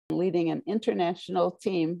leading an international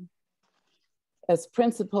team as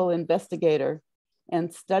principal investigator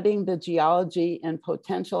and studying the geology and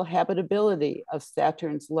potential habitability of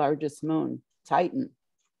Saturn's largest moon, Titan.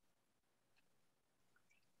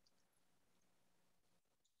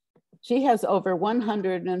 She has over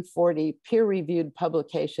 140 peer-reviewed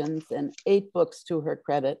publications and 8 books to her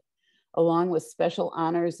credit, along with special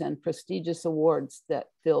honors and prestigious awards that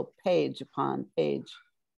fill page upon page.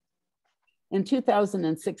 In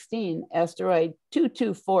 2016, asteroid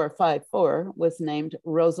 22454 was named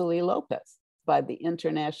Rosaly Lopes by the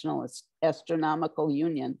International Astronomical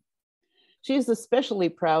Union. She is especially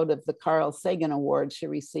proud of the Carl Sagan Award she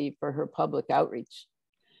received for her public outreach.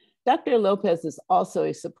 Dr. Lopes is also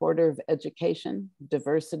a supporter of education,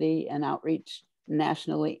 diversity, and outreach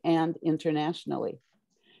nationally and internationally.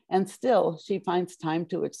 And still, she finds time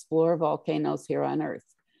to explore volcanoes here on Earth,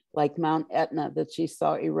 like Mount Etna that she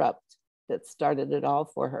saw erupt, that started it all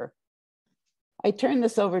for her. I turn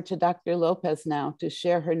this over to Dr. Lopes now to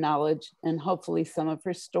share her knowledge and hopefully some of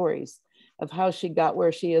her stories of how she got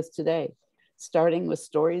where she is today, starting with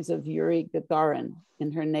stories of Yuri Gagarin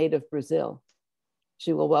in her native Brazil.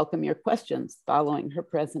 She will welcome your questions following her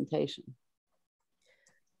presentation.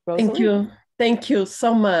 Rosaly? Thank you. Thank you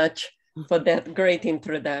so much for that great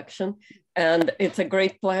introduction. And it's a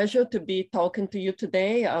great pleasure to be talking to you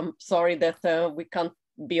today. I'm sorry that we can't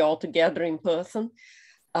be all together in person.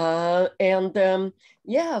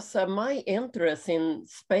 Yes, my interest in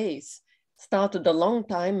space started a long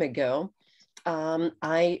time ago.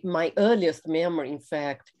 My earliest memory, in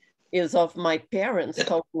fact, is of my parents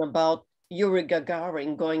talking about Yuri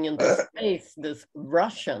Gagarin going into space, this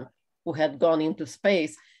Russian who had gone into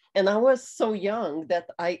space. And I was so young that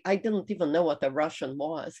I didn't even know what a Russian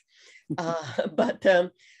was. I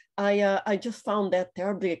just found that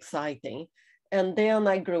terribly exciting. And then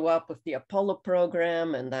I grew up with the Apollo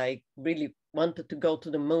program and I really wanted to go to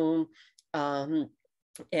the moon. I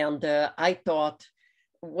thought,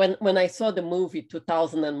 when I saw the movie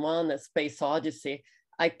 2001, A Space Odyssey,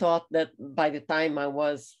 I thought that by the time I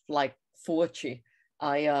was like 40,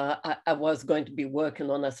 I was going to be working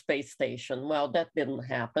on a space station. Well, that didn't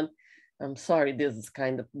happen. I'm sorry, this is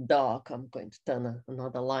kind of dark. I'm going to turn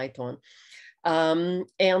another light on. And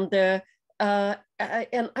I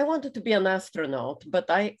wanted to be an astronaut, but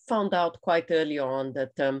I found out quite early on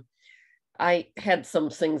that I had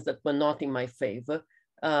some things that were not in my favor.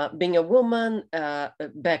 Being a woman,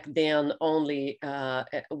 back then only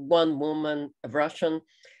one woman, a Russian,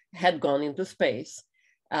 had gone into space.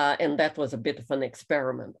 And that was a bit of an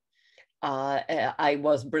experiment. I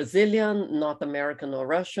was Brazilian, not American or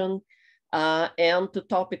Russian. And to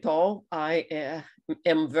top it all, I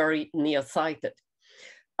am very nearsighted.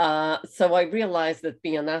 So I realized that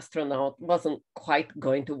being an astronaut wasn't quite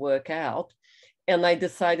going to work out. And I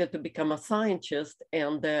decided to become a scientist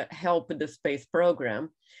and help the space program.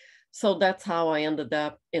 So that's how I ended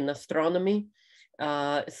up in astronomy,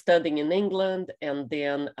 studying in England, and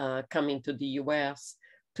then coming to the US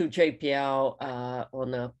to JPL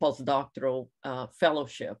on a postdoctoral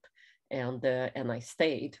fellowship, and I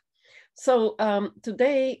stayed. So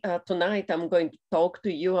tonight, I'm going to talk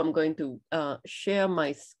to you. I'm going to share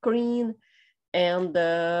my screen and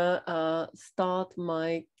start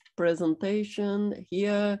my presentation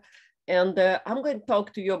here. And I'm going to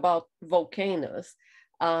talk to you about volcanoes,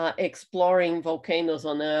 exploring volcanoes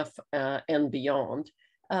on Earth and beyond,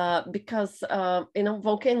 because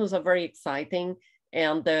volcanoes are very exciting.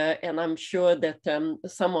 And I'm sure that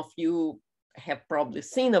some of you have probably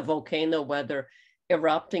seen a volcano, whether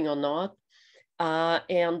erupting or not.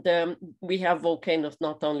 We have volcanoes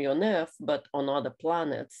not only on Earth, but on other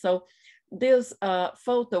planets. So this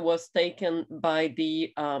photo was taken by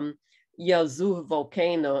the Yazur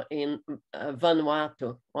volcano in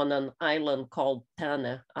Vanuatu on an island called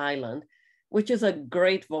Tanna Island, which is a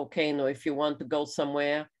great volcano if you want to go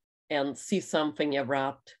somewhere and see something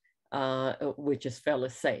erupt, which is fairly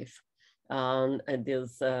safe. And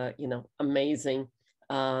there's, amazing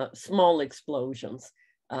small explosions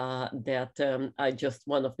that are just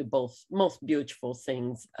one of the most beautiful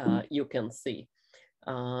things you can see.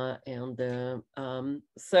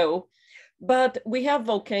 But we have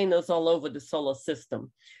volcanoes all over the solar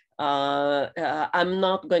system. I'm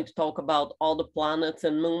not going to talk about all the planets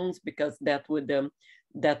and moons because that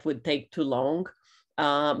would take too long.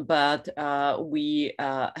 But we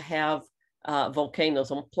have volcanoes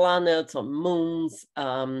on planets, on moons,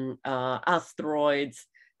 asteroids,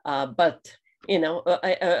 but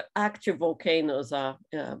active volcanoes are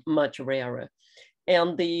much rarer.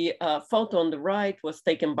 And the photo on the right was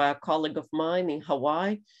taken by a colleague of mine in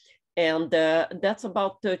Hawaii, and that's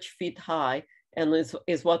about 30 feet high. and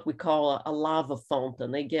is what we call a lava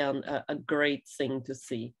fountain. Again, a great thing to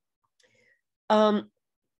see.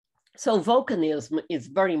 So volcanism is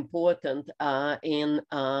very important in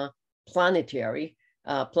planetary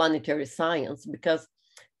science, because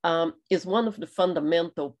is one of the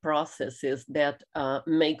fundamental processes that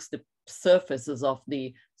makes the surfaces of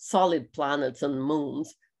the solid planets and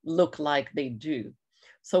moons look like they do.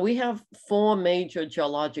 So we have 4 major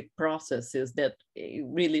geologic processes that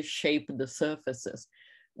really shape the surfaces.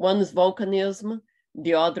 One is volcanism,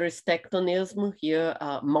 the other is tectonism, here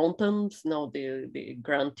mountains, the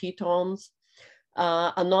Grand Tetons.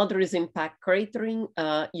 Another is impact cratering.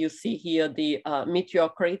 You see here the meteor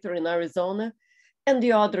crater in Arizona, and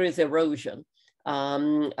the other is erosion.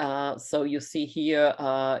 So you see here,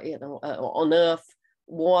 on Earth,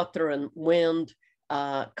 water and wind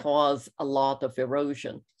cause a lot of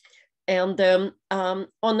erosion. And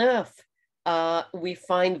on Earth, we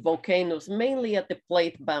find volcanoes mainly at the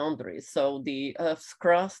plate boundaries. So the Earth's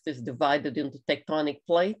crust is divided into tectonic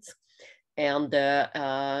plates. And,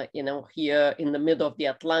 here in the middle of the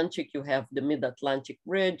Atlantic, you have the Mid-Atlantic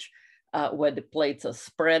Ridge, where the plates are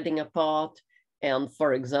spreading apart. And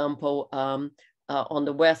for example, on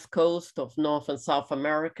the west coast of North and South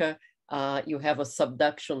America, you have a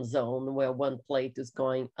subduction zone where one plate is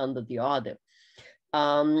going under the other.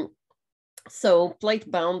 So plate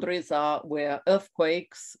boundaries are where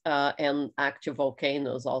earthquakes and active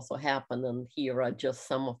volcanoes also happen. And here are just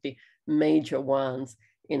some of the major ones,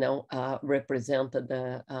 represented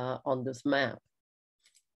on this map.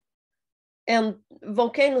 And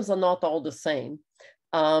volcanoes are not all the same.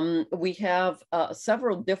 We have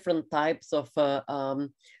several different types of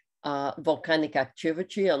volcanic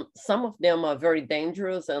activity, and some of them are very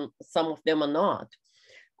dangerous and some of them are not.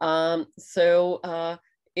 So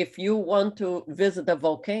if you want to visit a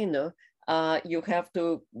volcano, you have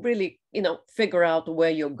to really, figure out where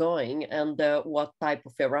you're going and what type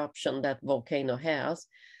of eruption that volcano has.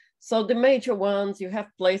 So the major ones, you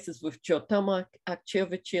have places with geothermal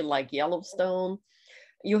activity like Yellowstone.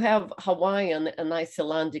 You have Hawaiian and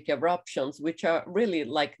Icelandic eruptions, which are really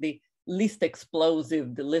like the least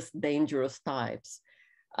explosive, the least dangerous types.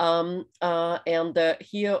 And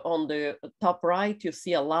here on the top right, you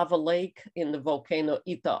see a lava lake in the volcano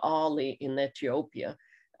Ita Ali in Ethiopia.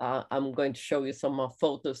 I'm going to show you some more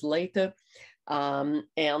photos later. And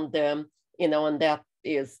that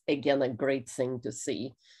is, again, a great thing to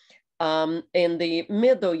see. In the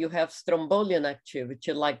middle, you have strombolian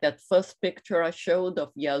activity, like that first picture I showed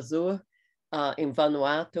of Yazur in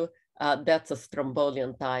Vanuatu. That's a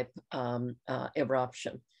strombolian type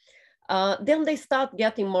eruption. Then they start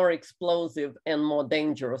getting more explosive and more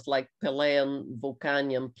dangerous, like Pelean,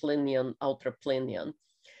 Vulcanian, Plinian, Ultraplinian.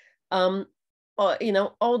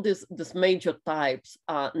 All these major types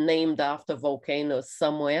are named after volcanoes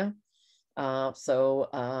somewhere.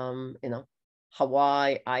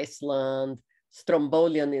 Hawaii, Iceland.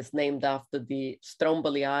 Strombolian is named after the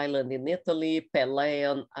Stromboli Island in Italy.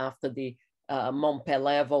 Pelean after the Mont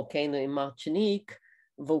Pelé volcano in Martinique.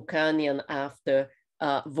 Vulcanian after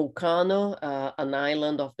Vulcano, an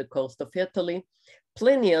island off the coast of Italy.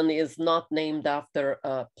 Plinian is not named after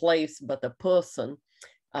a place, but a person.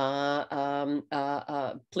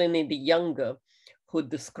 Pliny the Younger, who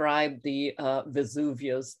described the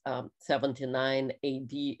Vesuvius 79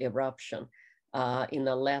 AD eruption in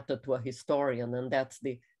a letter to a historian. And that's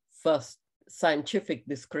the first scientific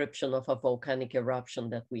description of a volcanic eruption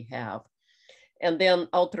that we have. And then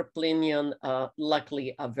Ultraplinian,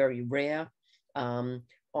 luckily, are very rare. On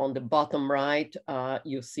the bottom right,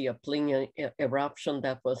 you see a Plinian eruption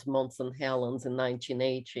that was Mont St. Helens in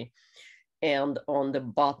 1980. And on the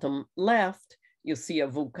bottom left, you see a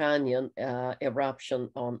Vulcanian eruption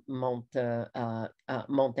on Mount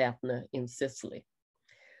Etna in Sicily.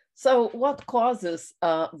 So what causes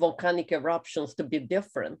volcanic eruptions to be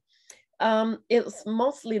different? It's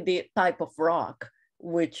mostly the type of rock,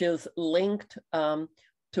 which is linked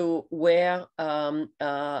to where on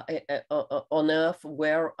Earth,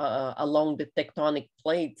 where along the tectonic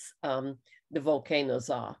plates the volcanoes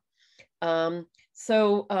are.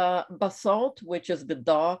 So basalt, which is the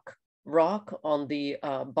dark rock on the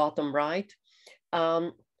bottom right,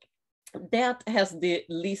 that has the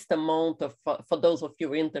least amount of, for those of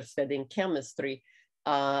you interested in chemistry,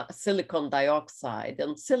 silicon dioxide.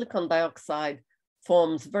 And silicon dioxide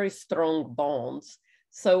forms very strong bonds.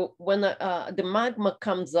 So when the magma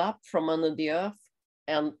comes up from under the Earth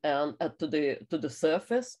and to the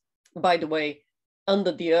surface, by the way,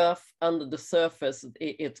 under the Earth, under the surface,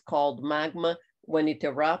 it's called magma. When it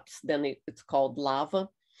erupts, then it's called lava.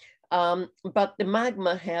 But the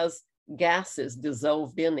magma has gases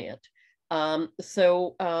dissolved in it.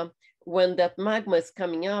 When that magma is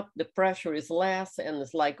coming up, the pressure is less, and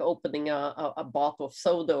it's like opening a bottle of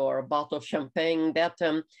soda or a bottle of champagne. That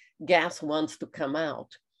gas wants to come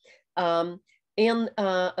out. In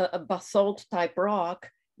a basalt type rock,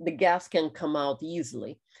 the gas can come out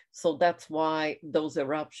easily. So that's why those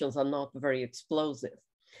eruptions are not very explosive.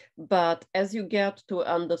 But as you get to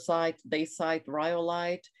andesite, dacite,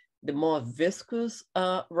 rhyolite, the more viscous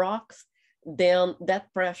rocks, then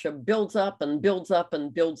that pressure builds up and builds up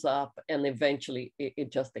and builds up, and eventually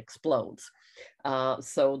it just explodes.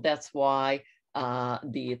 So that's why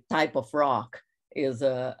the type of rock is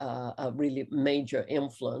a really major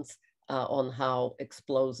influence on how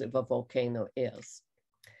explosive a volcano is.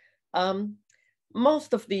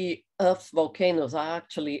 Most of the Earth's volcanoes are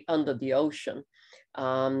actually under the ocean.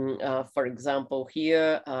 For example,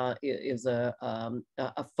 here is a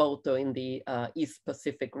photo in the East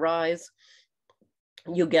Pacific Rise.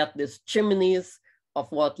 You get these chimneys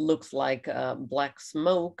of what looks like black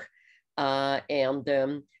smoke. One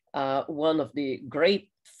of the great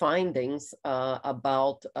findings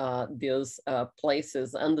about these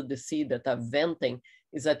places under the sea that are venting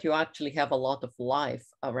is that you actually have a lot of life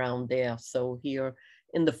around there. So here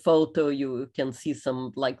in the photo, you can see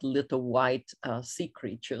some like little white sea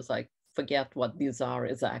creatures. I forget what these are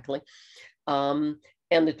exactly. And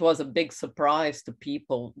it was a big surprise to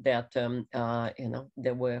people that,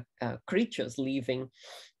 there were creatures living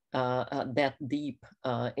that deep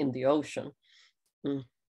in the ocean.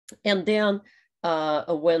 And then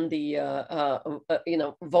when the,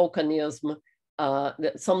 volcanism,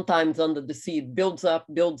 sometimes under the sea, it builds up,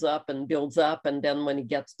 and builds up. And then when it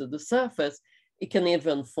gets to the surface, it can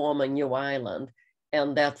even form a new island.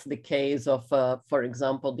 And that's the case of, for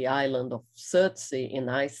example, the island of Surtsey in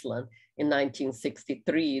Iceland. In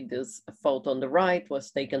 1963, this photo on the right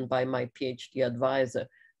was taken by my PhD advisor,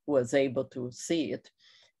 who was able to see it.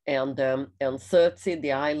 And Surtsey,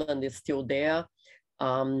 the island is still there.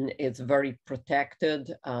 It's very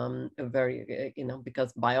protected,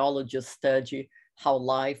 because biologists study how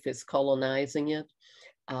life is colonizing it.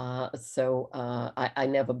 I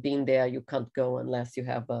never been there. You can't go unless you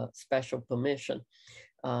have a special permission.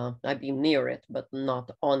 I've been near it, but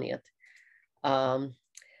not on it.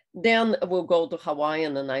 Then we'll go to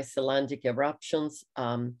Hawaiian and Icelandic eruptions.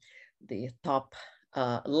 The top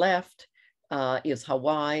left is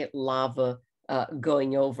Hawaii, lava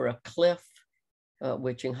going over a cliff,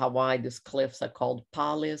 which in Hawaii, these cliffs are called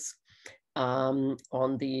palis. On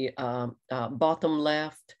the bottom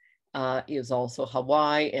left is also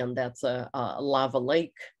Hawaii, and that's a lava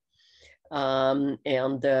lake. And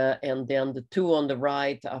then the two on the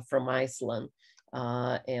right are from Iceland.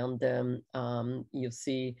 You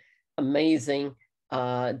see amazing,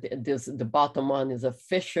 the bottom one is a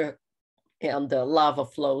fissure, and the lava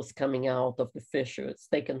flows coming out of the fissure. It's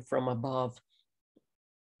taken from above.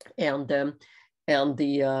 And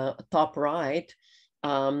the top right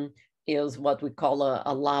is what we call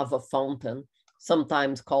a lava fountain,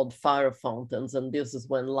 sometimes called fire fountains. And this is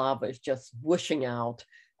when lava is just whooshing out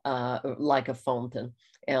like a fountain,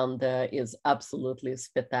 and is absolutely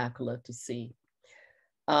spectacular to see.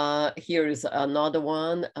 Here is another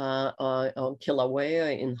one on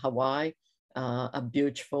Kilauea in Hawaii, a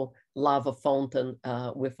beautiful lava fountain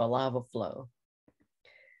with a lava flow.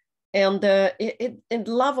 And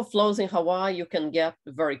lava flows in Hawaii, you can get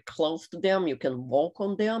very close to them. You can walk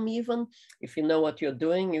on them even. If you know what you're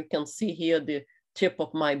doing, you can see here the tip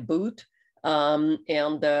of my boot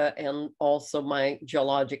and also my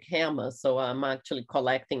geologic hammer. So I'm actually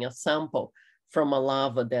collecting a sample from a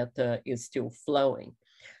lava that is still flowing.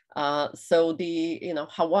 So the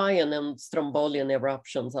Hawaiian and Strombolian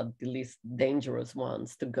eruptions are the least dangerous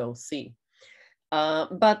ones to go see.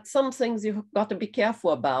 But some things you've got to be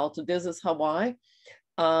careful about. This is Hawaii,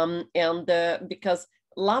 because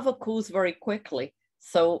lava cools very quickly.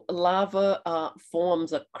 So lava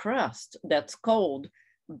forms a crust that's cold,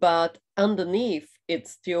 but underneath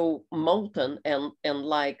it's still molten and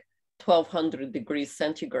like 1200 degrees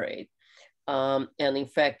centigrade. And in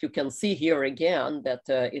fact, you can see here again that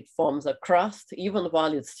it forms a crust even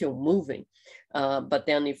while it's still moving. But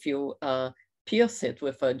then if you pierce it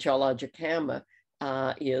with a geologic hammer,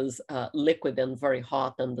 is liquid and very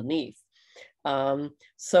hot underneath.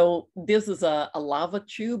 So this is a lava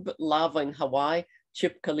tube. Lava in Hawaii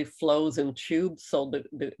typically flows in tubes, so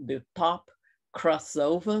the top crusts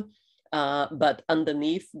over, but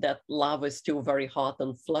underneath that lava is still very hot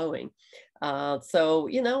and flowing. So,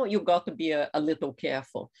 you've got to be a little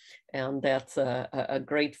careful. And that's a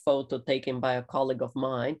great photo taken by a colleague of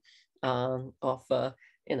mine of,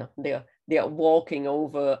 they're walking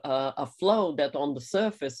over a flow that on the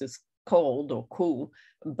surface is cold or cool,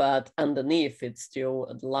 but underneath it's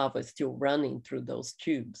still, the lava is still running through those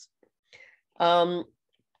tubes.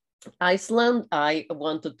 Iceland, I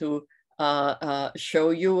wanted to show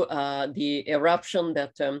you the eruption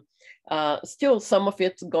that still some of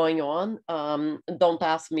it's going on. Don't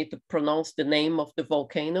ask me to pronounce the name of the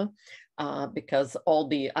volcano because all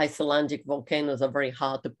the Icelandic volcanoes are very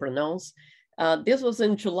hard to pronounce. This was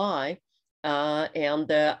in July,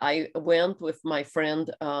 and I went with my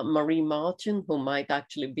friend Marie Martin, who might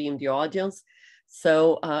actually be in the audience.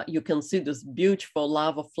 So you can see this beautiful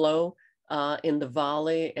lava flow in the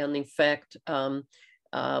valley. And in fact,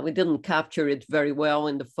 we didn't capture it very well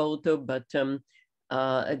in the photo, but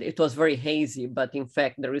it was very hazy. But in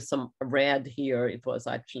fact, there is some red here. It was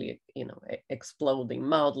actually, you know, exploding,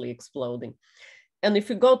 mildly exploding. And if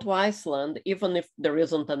you go to Iceland, even if there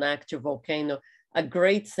isn't an active volcano, a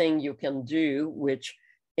great thing you can do, which,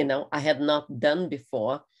 you know, I had not done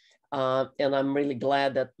before, and I'm really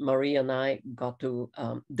glad that Marie and I got to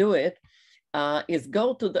do it, is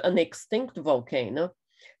go to an extinct volcano.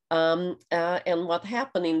 And what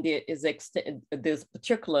happened in this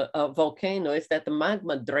particular volcano is that the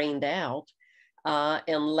magma drained out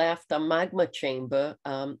and left a magma chamber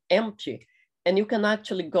empty. And you can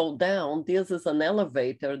actually go down. This is an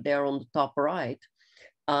elevator there on the top right.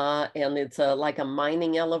 And it's like a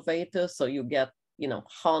mining elevator. So you get, you know,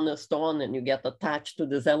 harnessed on and you get attached to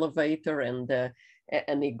this elevator, and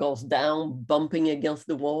it goes down, bumping against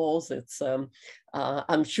the walls. It's,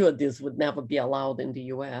 I'm sure this would never be allowed in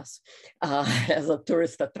the US as a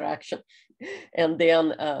tourist attraction. And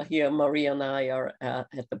then here, Marie and I are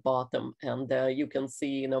at the bottom, and you can see,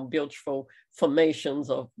 you know, beautiful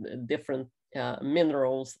formations of different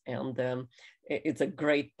minerals, and it's a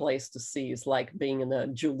great place to see. It's like being in a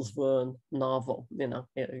Jules Verne novel, you know,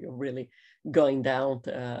 you're really going down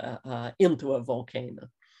to, into a volcano.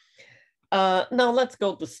 Now let's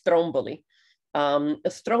go to Stromboli.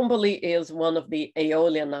 Stromboli is one of the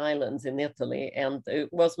Aeolian islands in Italy, and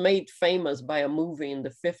it was made famous by a movie in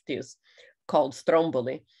the 50s called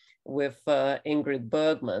Stromboli with Ingrid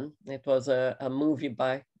Bergman. It was a movie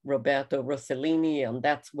by Roberto Rossellini, and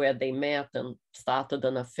that's where they met and started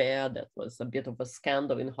an affair that was a bit of a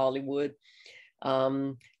scandal in Hollywood.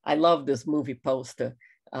 I love this movie poster.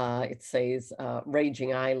 It says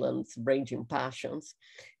raging islands, raging passions.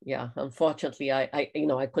 Yeah, unfortunately,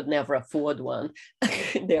 I could never afford one.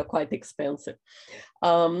 They're quite expensive.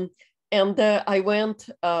 And I went,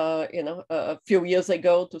 a few years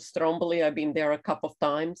ago to Stromboli. I've been there a couple of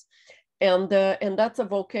times. And that's a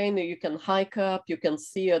volcano you can hike up. You can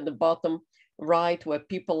see at the bottom right where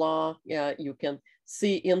people are. Yeah, you can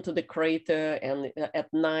see into the crater, and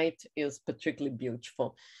at night is particularly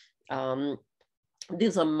beautiful.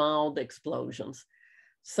 These are mild explosions.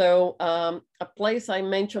 So a place I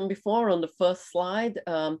mentioned before on the first slide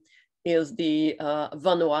is the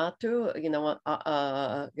Vanuatu, you know,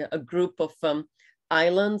 a group of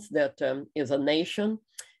islands that is a nation.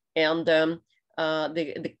 And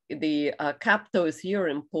the capital is here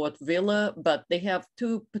in Port Vila, but they have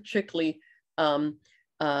two particularly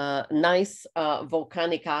nice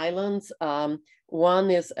volcanic islands.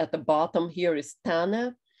 One is at the bottom here is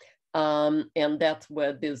Tana, and that's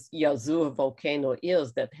where this Yazur volcano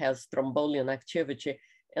is that has Strombolian activity.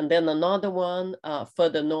 And then another one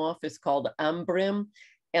further north is called Ambrym,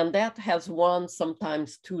 and that has one,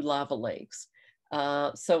 sometimes two lava lakes.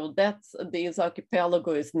 So this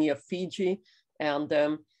archipelago is near Fiji, and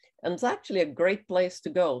it's actually a great place to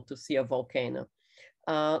go to see a volcano.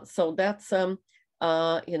 So that's, where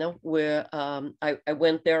I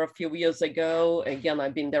went there a few years ago. Again,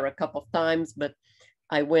 I've been there a couple of times, but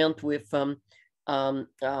I went with a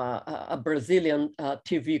Brazilian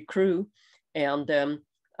TV crew, and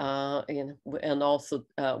also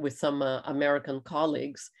with some American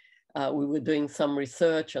colleagues. We were doing some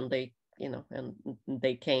research, and they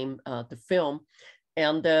came to film.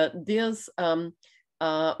 And the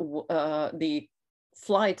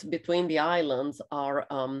flights between the islands are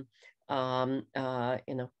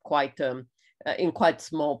quite in quite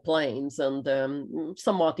small planes, and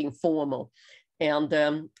somewhat informal. And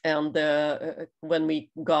when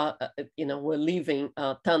we got, we're leaving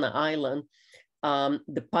Tana Island,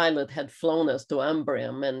 the pilot had flown us to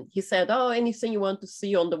Ambrym, and he said, "Oh, anything you want to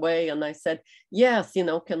see on the way?" And I said, "Yes,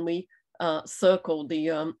 can we circle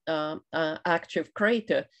the active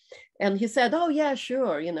crater?" And he said, "Oh yeah,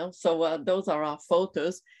 sure." So those are our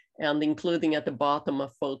photos, and including at the bottom a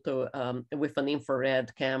photo with an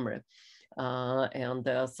infrared camera.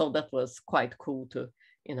 So that was quite cool to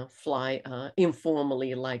fly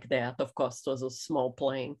informally like that. Of course, it was a small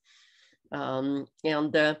plane. I'm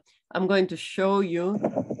going to show you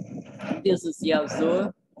This is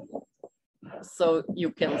Yazur. So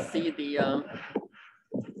you can see the,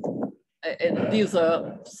 these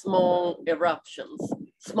are small eruptions,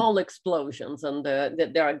 small explosions, and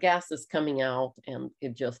there are gases coming out and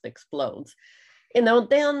it just explodes. You know,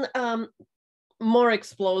 then more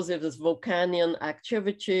explosive is volcanic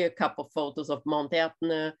activity, a couple of photos of Mount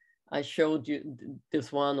Etna. I showed you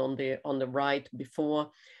this one on the right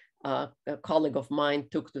before. A colleague of mine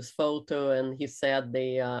took this photo and he said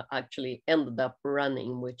they actually ended up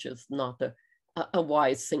running, which is not a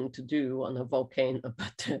wise thing to do on a volcano,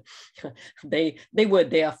 but they were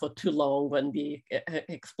there for too long when the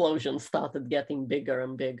explosion started getting bigger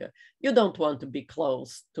and bigger. You don't want to be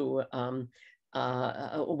close to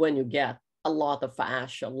when you get a lot of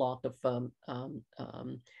ash, a lot of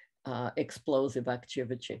explosive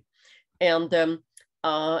activity. And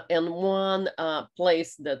one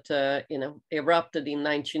place that you know, erupted in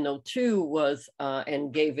 1902 was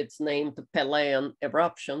and gave its name to Pelean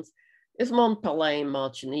eruptions is Mont Pelée in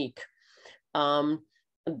Martinique.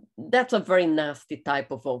 That's a very nasty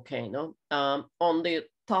type of volcano. On the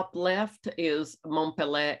top left is Mont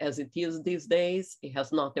Pelée as it is these days. It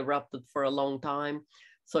has not erupted for a long time,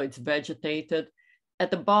 so it's vegetated.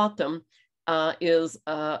 At the bottom is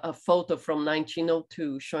a photo from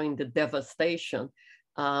 1902 showing the devastation.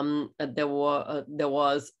 There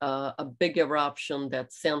was a big eruption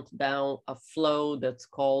that sent down a flow that's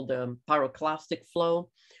called pyroclastic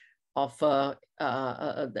flow of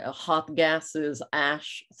hot gases,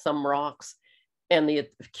 ash, some rocks, and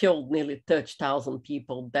it killed nearly 30,000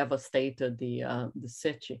 people, devastated the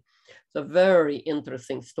city. It's a very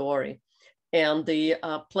interesting story. And the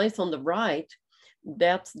place on the right,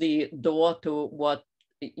 that's the door to what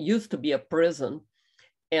used to be a prison.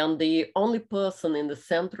 And the only person in the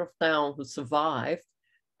center of town who survived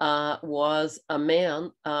was a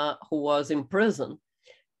man who was in prison.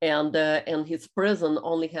 And his prison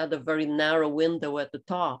only had a very narrow window at the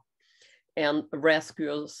top. And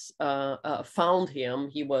rescuers found him.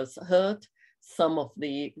 He was hurt. Some of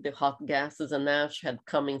the hot gases and ash had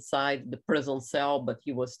come inside the prison cell, but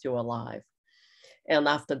he was still alive. And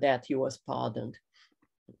after that, he was pardoned.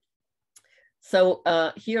 So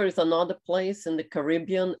here is another place in the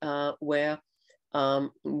Caribbean where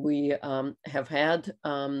we have had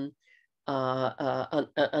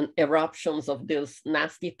eruptions of this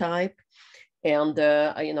nasty type. And,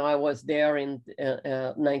 you know, I was there in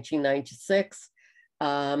 1996.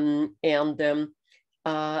 And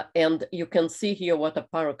you can see here what a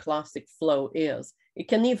pyroclastic flow is. It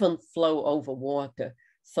can even flow over water.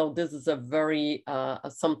 So this is a very,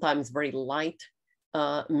 sometimes very light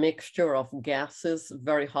mixture of gases,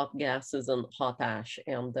 very hot gases and hot ash.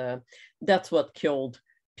 And that's what killed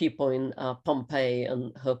people in Pompeii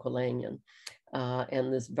and Herculaneum.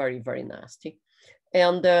 And it's very, very nasty.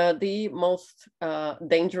 And the most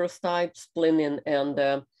dangerous types, Plinian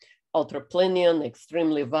and ultraplinian,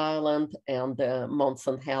 extremely violent, and Mount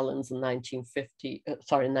St. Helens in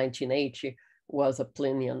 1980 was a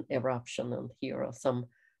Plinian eruption. And here are some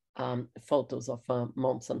photos of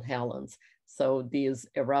Mount St. Helens. So this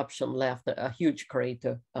eruption left a huge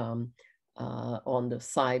crater on the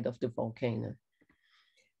side of the volcano.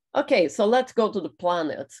 Okay, so let's go to the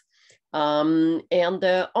planets. And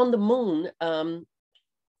on the moon,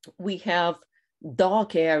 we have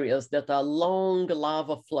dark areas that are long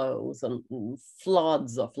lava flows and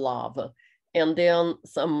floods of lava, and then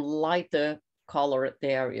some lighter colored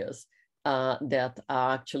areas that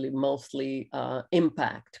are actually mostly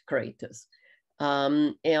impact craters.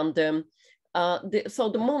 So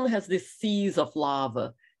the moon has these seas of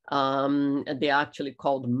lava. They're actually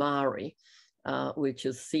called mare, which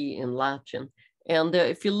is sea in Latin. And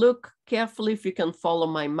if you look carefully, if you can follow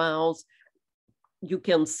my mouse, you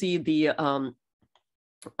can see the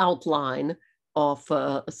outline of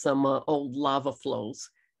some old lava flows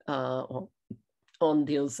on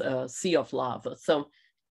this sea of lava. So,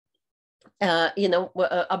 you know,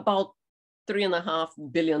 about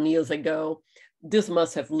 3.5 billion years ago, this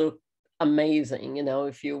must have looked amazing. You know,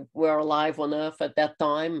 if you were alive on Earth at that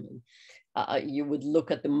time, you would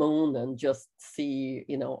look at the moon and just see,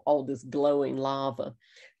 you know, all this glowing lava.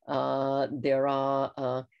 There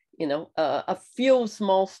are, you know, a few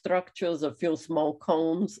small structures, a few small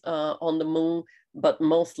cones on the moon, but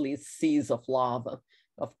mostly seas of lava,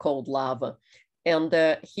 of cold lava. And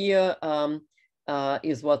here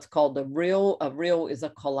is what's called a rill. A rill is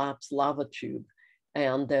a collapsed lava tube.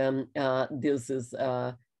 And this is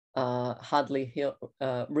Hadley Hill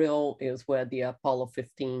Rill is where the Apollo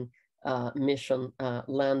 15 mission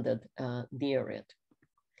landed near it.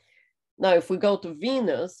 Now, if we go to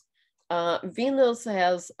Venus, Venus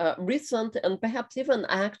has recent and perhaps even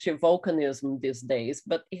active volcanism these days,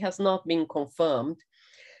 but it has not been confirmed.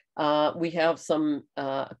 We have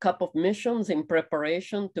a couple of missions in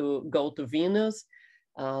preparation to go to Venus,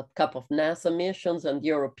 a couple of NASA missions, and the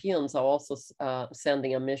Europeans are also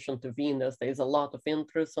sending a mission to Venus. There's a lot of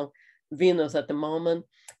interest on Venus at the moment.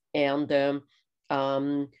 And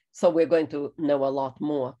so we're going to know a lot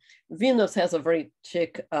more. Venus has a very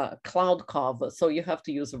thick cloud cover, so you have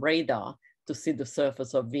to use radar to see the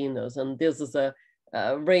surface of Venus. And this is a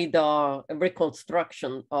radar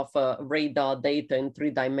reconstruction of radar data in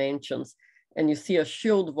 3 dimensions. And you see a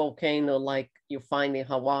shield volcano like you find in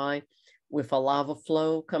Hawaii with a lava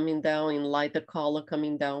flow coming down in lighter color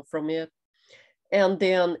coming down from it. And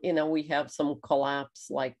then, we have some collapse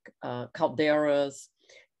like calderas,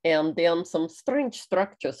 and then some strange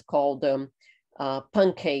structures called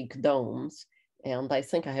pancake domes. And I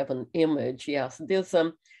think I have an image. Yes,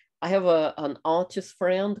 I have an artist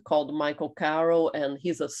friend called Michael Carroll, and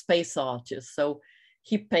he's a space artist. So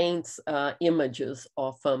he paints images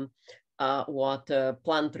of what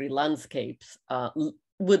planetary landscapes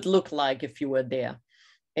would look like if you were there.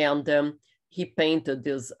 And he painted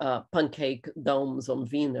these pancake domes on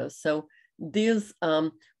Venus. So these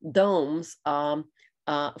domes are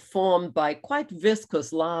formed by quite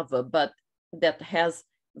viscous lava, but that has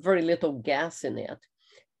very little gas in it.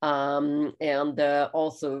 And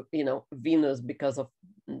also, Venus, because of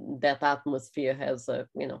that atmosphere, has a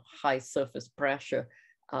high surface pressure,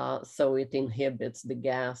 so it inhibits the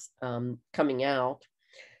gas coming out.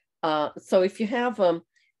 So if you have,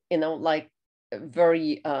 like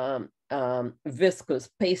very viscous,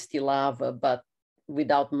 pasty lava, but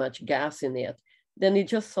without much gas in it, then it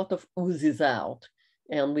just sort of oozes out.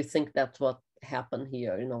 And we think that's what happened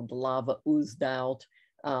here. The lava oozed out,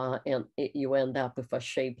 and you end up with a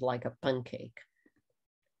shape like a pancake.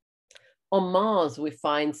 On Mars, we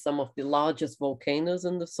find some of the largest volcanoes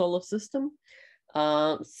in the solar system.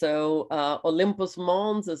 So Olympus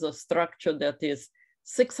Mons is a structure that is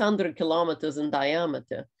 600 kilometers in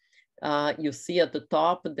diameter. You see at the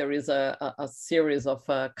top, there is a series of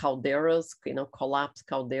calderas, collapsed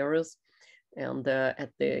calderas. And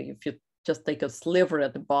if you just take a sliver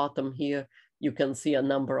at the bottom here, you can see a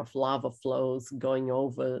number of lava flows going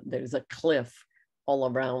over. There's a cliff all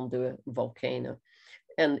around the volcano.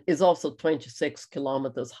 And it's also 26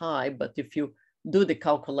 kilometers high, but if you do the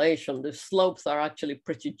calculation, the slopes are actually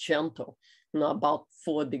pretty gentle, about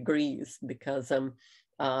 4 degrees, because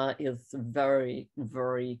it's very,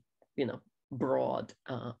 very, broad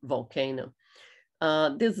volcano.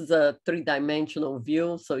 This is a 3-dimensional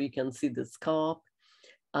view, so you can see the scarp.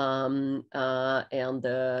 And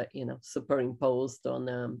superimposed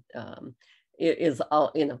on is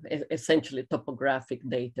essentially topographic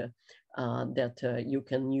data that you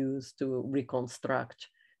can use to reconstruct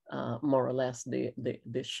more or less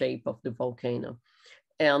the shape of the volcano.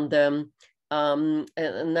 And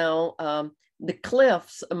now the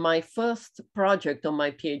cliffs, my first project on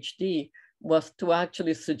my PhD was to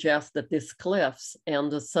actually suggest that these cliffs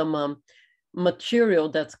and some material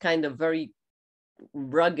that's kind of very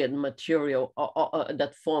rugged material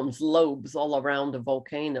that forms lobes all around the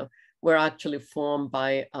volcano were actually formed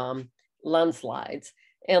by landslides.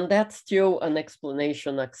 And that's still an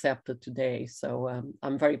explanation accepted today. So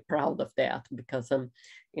I'm very proud of that, because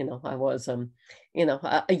I was a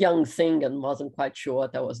young thing and wasn't quite sure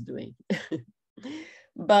what I was doing.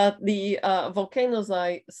 But the volcanoes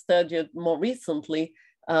I studied more recently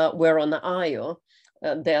were on Io.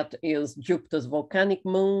 That is Jupiter's volcanic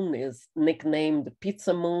moon, is nicknamed the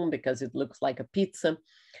pizza moon because it looks like a pizza.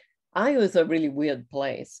 Io is a really weird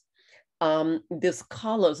place. These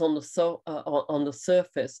colors on the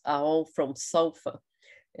surface are all from sulfur,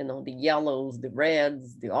 the yellows, the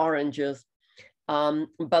reds, the oranges.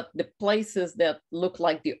 But the places that look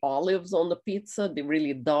like the olives on the pizza, the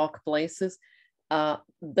really dark places,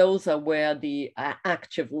 those are where the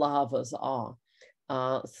active lavas are.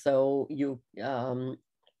 So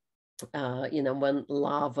when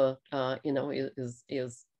lava,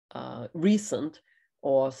 is recent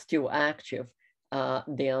or still active,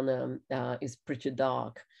 then is pretty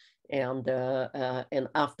dark. And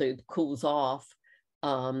after it cools off,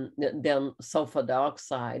 then sulfur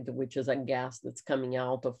dioxide, which is a gas that's coming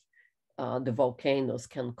out of the volcanoes,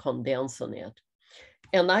 can condense on it.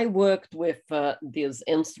 And I worked with this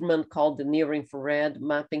instrument called the near-infrared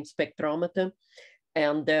mapping spectrometer.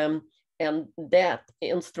 And that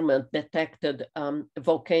instrument detected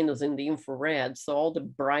volcanoes in the infrared. So all the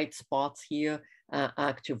bright spots here are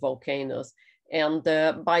active volcanoes. And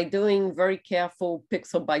by doing very careful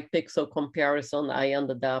pixel by pixel comparison, I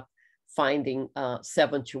ended up finding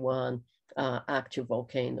 71 active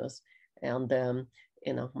volcanoes. And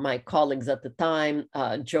you know, my colleagues at the time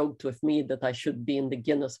joked with me that I should be in the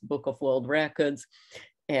Guinness Book of World Records.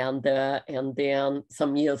 And then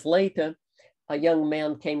some years later, a young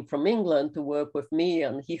man came from England to work with me,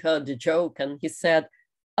 and he heard the joke and he said,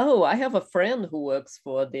 "Oh, I have a friend who works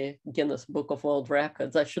for the Guinness Book of World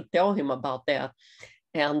Records. I should tell him about that."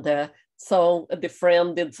 And so the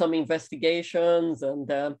friend did some investigations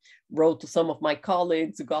and wrote to some of my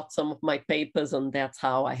colleagues, got some of my papers, and that's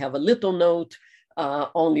how I have a little note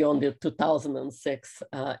only on the 2006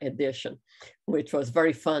 edition, which was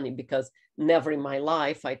very funny because never in my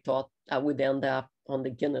life I thought I would end up on the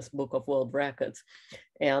Guinness Book of World Records.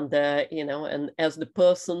 And, you know, and as the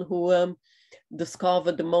person who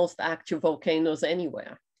discovered the most active volcanoes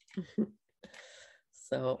anywhere.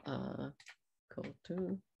 So go to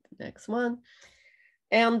the next one.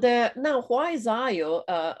 And now, why is Io?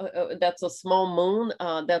 That's a small moon.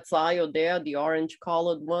 That's Io there, the orange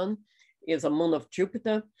colored one is a moon of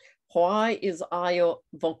Jupiter. Why is Io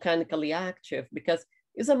volcanically active? Because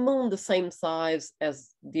it's a moon the same size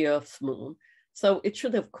as the Earth's moon. So it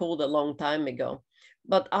should have cooled a long time ago.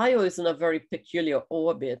 But Io is in a very peculiar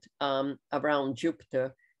orbit around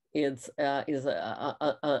Jupiter. It's an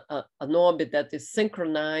orbit that is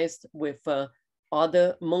synchronized with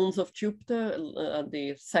other moons of Jupiter.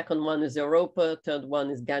 The second one is Europa, third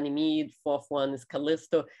one is Ganymede, fourth one is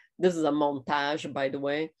Callisto. This is a montage, by the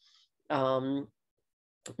way,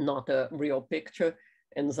 not a real picture.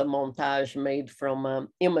 And it's a montage made from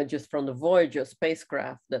images from the Voyager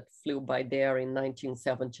spacecraft that flew by there in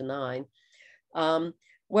 1979.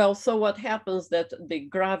 Well, so what happens that the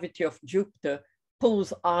gravity of Jupiter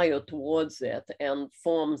pulls Io towards it and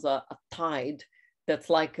forms a tide that's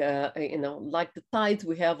like, you know, like the tides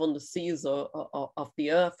we have on the seas of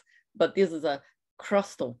the Earth, but this is a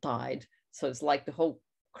crustal tide. So it's like the whole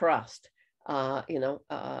crust, you know,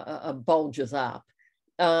 bulges up.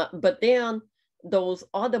 But then those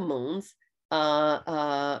other moons,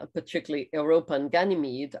 particularly Europa and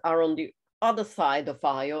Ganymede, are on the other side of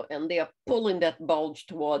Io, and they are pulling that bulge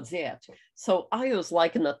towards it. So Io is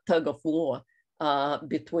like in a tug of war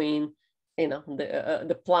between, you know,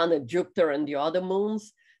 the planet Jupiter and the other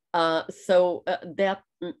moons. So that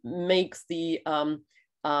makes the,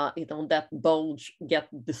 you know, that bulge get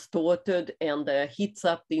distorted and heats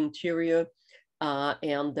up the interior,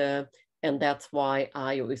 and that's why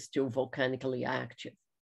Io is still volcanically active.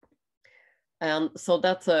 And so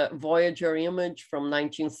that's a Voyager image from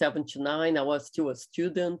 1979. I was still a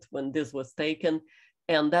student when this was taken.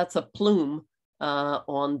 And that's a plume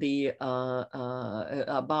on the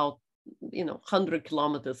about, you know, 100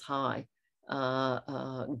 kilometers high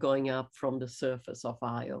going up from the surface of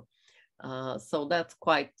Io. So that's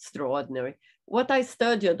quite extraordinary. What I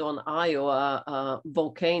studied on Io are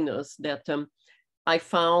volcanoes that I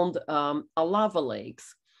found a lava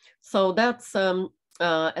lakes. So that's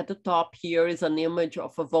at the top here is an image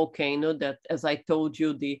of a volcano that, as I told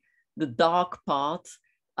you, the dark parts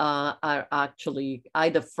are actually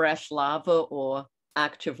either fresh lava or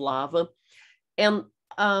active lava. And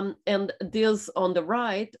this on the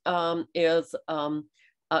right is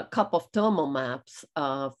a couple of thermal maps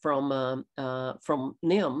from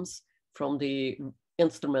NIMS, from the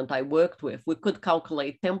instrument I worked with. We could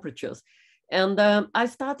calculate temperatures. And I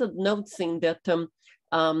started noticing that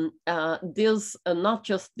this, not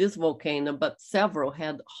just this volcano, but several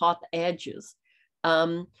had hot edges.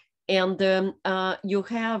 You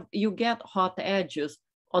get hot edges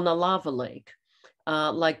on a lava lake,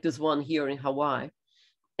 like this one here in Hawaii.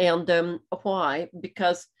 And why?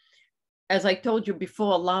 Because as I told you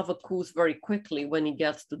before, lava cools very quickly when it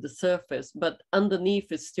gets to the surface, but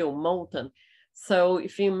underneath is still molten. So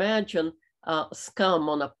if you imagine scum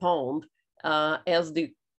on a pond, as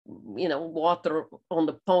the water on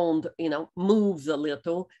the pond moves a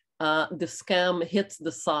little, the scum hits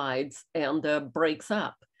the sides and breaks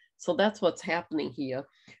up. So that's what's happening here.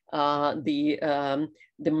 The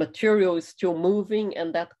material is still moving,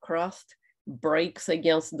 and that crust breaks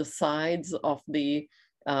against the sides of the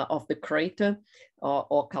crater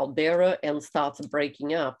or caldera and starts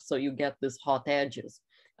breaking up. So you get these hot edges,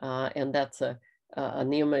 and that's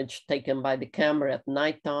an image taken by the camera at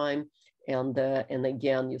nighttime. And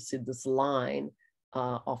again, you see this line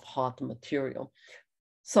of hot material.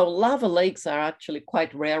 So lava lakes are actually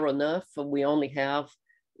quite rare enough. We only have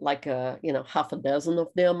like half a dozen of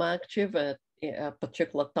them active at a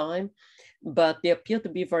particular time, but they appear to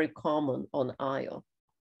be very common on Io.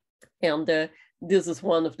 And this is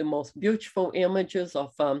one of the most beautiful images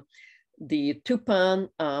of the Tupan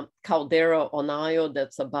caldera on Io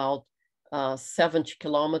that's about 70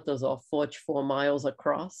 kilometers or 44 miles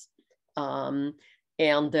across. And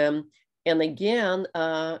again,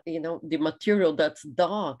 the material that's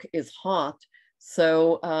dark is hot.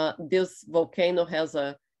 So this volcano has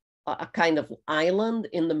a kind of island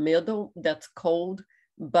in the middle that's cold,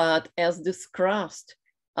 but as this crust,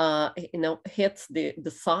 hits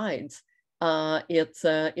the sides,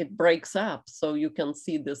 it breaks up. So you can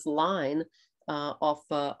see this line of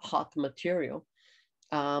hot material.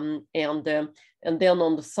 And then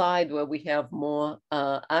on the side where we have more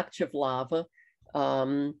active lava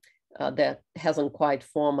that hasn't quite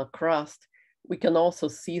formed a crust, we can also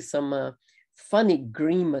see some funny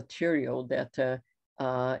green material that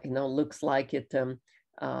looks like it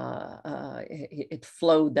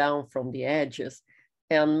flowed down from the edges.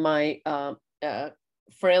 And my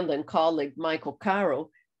friend and colleague Michael Caro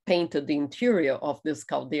painted the interior of this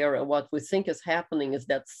caldera. What we think is happening is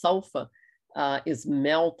that sulfur is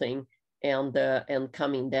melting and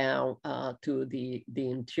coming down to the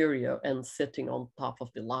interior and sitting on top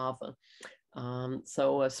of the lava.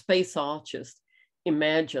 So a space artist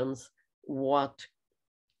imagines what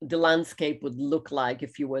the landscape would look like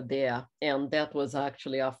if you were there. And that was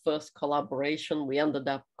actually our first collaboration. We ended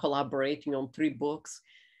up collaborating on 3 books.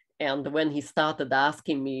 And when he started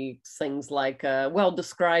asking me things like, well,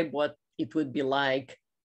 describe what it would be like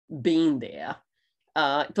being there,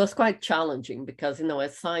 it was quite challenging because,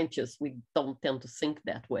 as scientists, we don't tend to think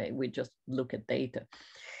that way. We just look at data.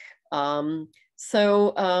 I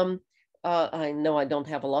know I don't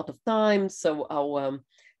have a lot of time, so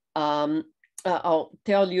I'll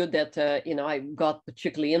tell you that, I got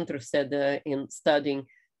particularly interested in studying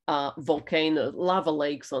volcanoes, lava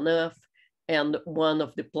lakes on Earth. And one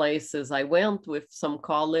of the places I went with some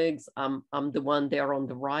colleagues, I'm the one there on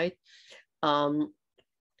the right,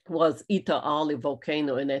 was Ita Ali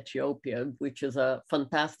volcano in Ethiopia, which is a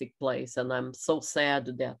fantastic place. And I'm so sad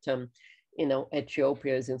that,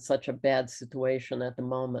 Ethiopia is in such a bad situation at the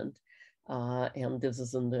moment. And this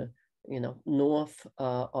is in the, north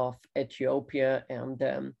of Ethiopia, and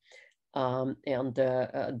the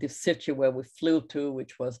city where we flew to,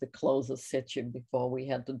 which was the closest city before we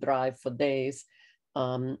had to drive for days,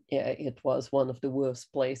 it was one of the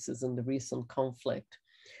worst places in the recent conflict.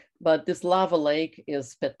 But this lava lake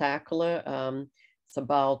is spectacular. It's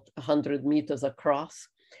about 100 meters across,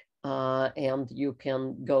 and you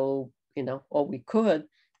can go, or we could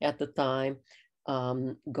at the time,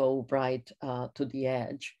 go right to the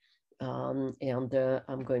edge. I'm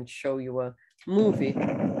going to show you a movie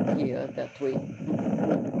here that we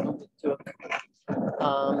took.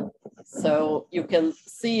 So you can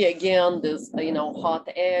see again this, hot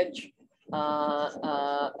edge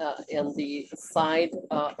in the side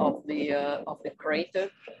of the crater,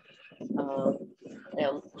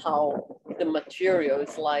 and how the material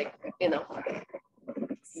is like,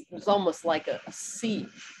 it's almost like a sea,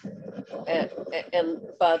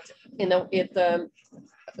 but it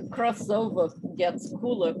crosses over, gets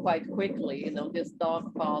cooler quite quickly. These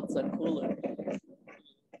dark parts are cooler.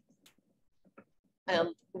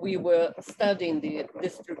 And we were studying the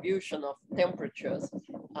distribution of temperatures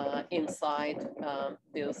inside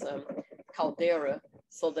this caldera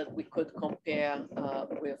so that we could compare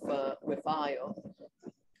with Io.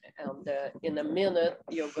 And in a minute,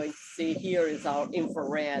 you're going to see here is our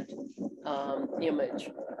infrared image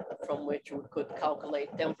from which we could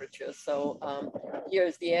calculate temperature. So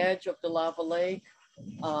here's the edge of the lava lake.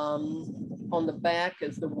 On the back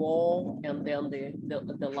is the wall, and then the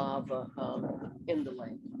lava in the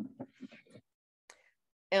lake.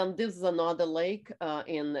 And this is another lake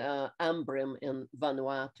in Ambrim in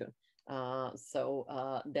Vanuatu.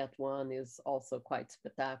 That one is also quite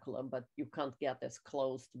spectacular, but you can't get as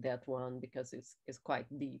close to that one because it's quite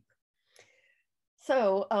deep.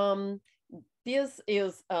 So this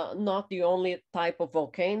is not the only type of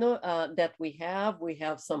volcano that we have. We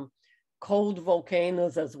have some cold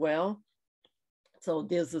volcanoes as well. So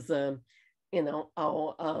this is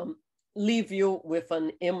I'll leave you with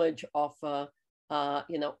an image of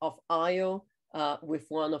of Io with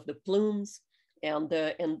one of the plumes. And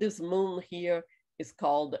this moon here is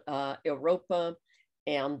called Europa,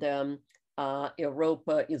 and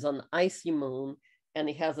Europa is an icy moon, and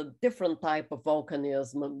it has a different type of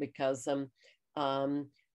volcanism because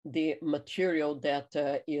the material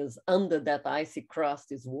that is under that icy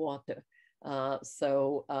crust is water.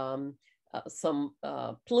 Some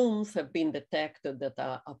plumes have been detected that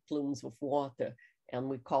are plumes of water, and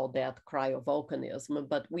we call that cryovolcanism,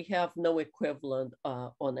 but we have no equivalent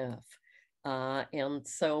on Earth. And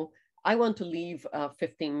so I want to leave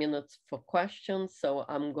 15 minutes for questions. So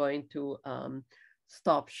I'm going to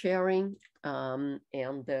stop sharing and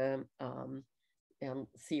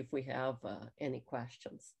see if we have any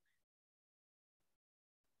questions.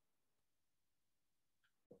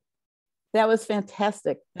 That was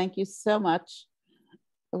fantastic. Thank you so much.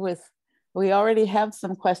 We already have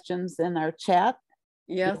some questions in our chat.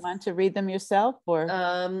 Yes. You want to read them yourself, or?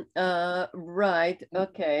 Right.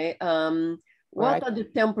 Okay. What are the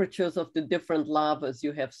temperatures of the different lavas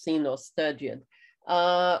you have seen or studied?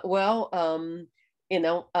 You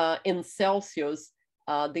know, in Celsius,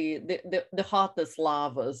 the hottest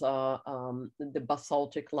lavas are the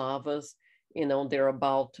basaltic lavas. You know, they're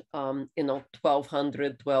about, you know,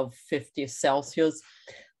 1200, 1250 Celsius.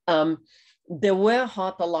 There were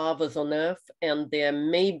hotter lavas on Earth, and there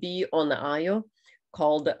may be on Io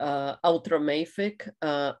called ultramafic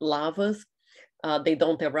lavas. They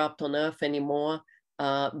don't erupt on Earth anymore,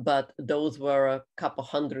 but those were a couple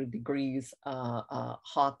hundred degrees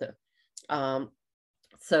hotter.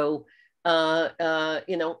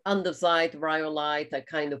 You know, andesite, rhyolite are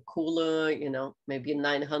kind of cooler, you know, maybe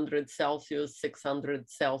 900 Celsius, 600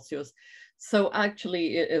 Celsius. So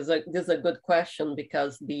actually, this is a good question,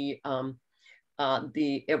 because the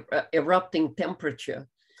erupting temperature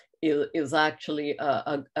is actually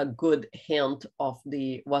a good hint of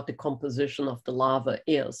what the composition of the lava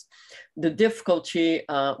is. The difficulty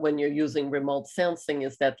when you're using remote sensing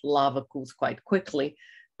is that lava cools quite quickly.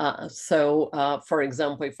 For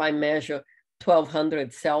example, if I measure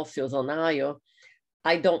 1200 Celsius on Io,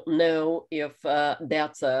 I don't know if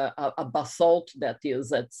that's a basalt that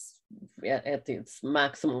is at its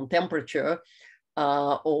maximum temperature,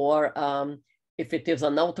 or if it is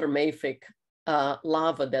an ultramafic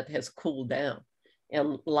lava that has cooled down,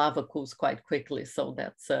 and lava cools quite quickly. So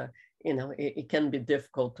that's, you know, it can be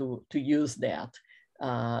difficult to use that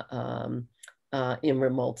in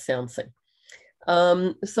remote sensing.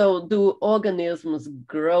 So do organisms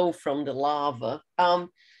grow from the lava?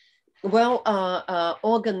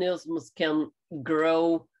 Organisms can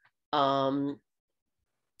grow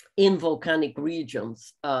in volcanic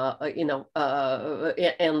regions, you know,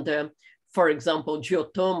 and for example,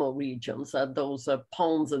 geothermal regions are those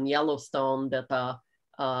ponds in Yellowstone that are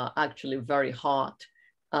actually very hot.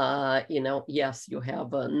 You know, yes, you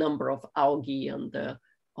have a number of algae and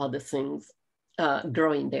other things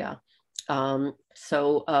growing there. I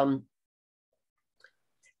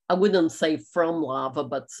wouldn't say from lava,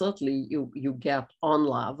 but certainly you get on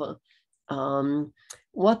lava.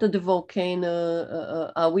 What are the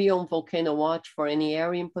volcano? Are we on Volcano Watch for any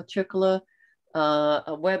area in particular?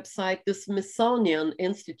 A website, the Smithsonian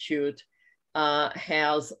Institute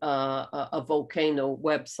has a volcano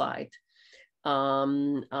website. You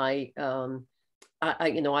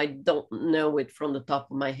know, I don't know it from the top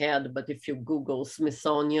of my head, but if you Google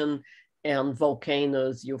Smithsonian and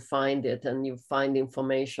volcanoes, you find it, and you find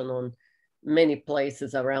information on many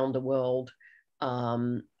places around the world.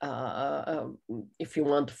 If you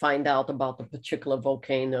want to find out about a particular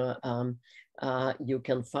volcano, you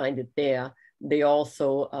can find it there. They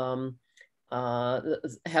also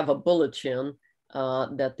have a bulletin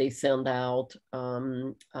that they send out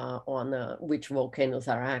on which volcanoes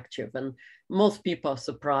are active. And most people are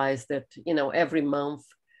surprised that, you know, every month,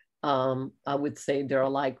 I would say there are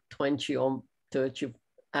like 20 or 30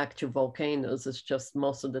 active volcanoes. It's just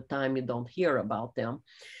most of the time you don't hear about them.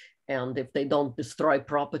 And if they don't destroy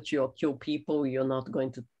property or kill people, you're not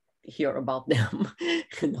going to hear about them,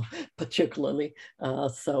 you know, particularly.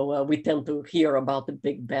 So we tend to hear about the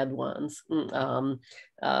big bad ones.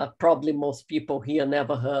 Probably most people here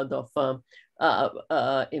never heard of,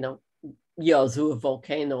 you know, Yazoo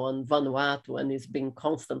volcano on Vanuatu, and it's been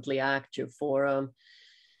constantly active for,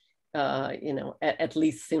 you know, at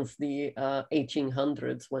least since the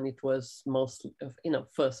 1800s, when it was mostly, you know,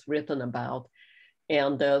 first written about.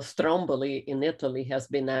 And Stromboli in Italy has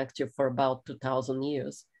been active for about 2000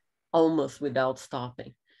 years, almost without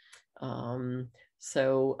stopping. But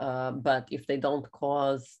if they don't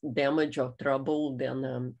cause damage or trouble,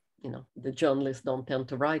 then, you know, the journalists don't tend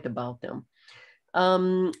to write about them.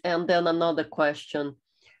 And then another question,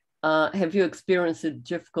 have you experienced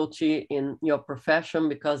difficulty in your profession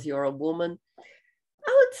because you're a woman?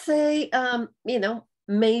 I would say, you know,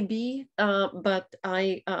 maybe, but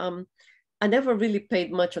I never really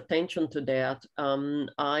paid much attention to that.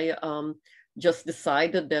 I just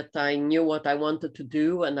decided that I knew what I wanted to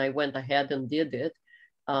do, and I went ahead and did it.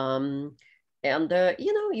 You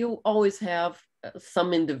know, you always have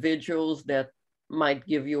some individuals that might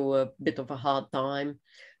give you a bit of a hard time,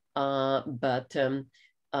 but you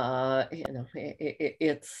know,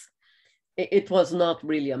 it was not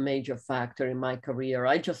really a major factor in my career.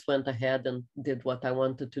 I just went ahead and did what I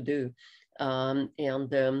wanted to do.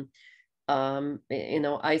 You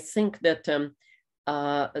know, I think that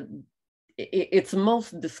it's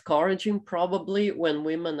most discouraging probably when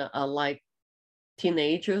women are like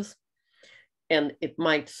teenagers, and it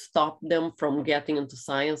might stop them from getting into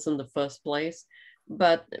science in the first place.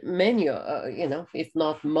 But many, you know, if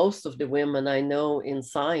not most of the women I know in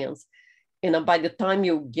science, you know, by the time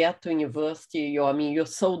you get to university, I mean, you're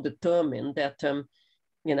so determined that,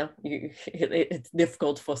 you know, it's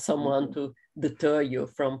difficult for someone to deter you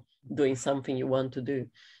from doing something you want to do.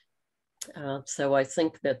 So I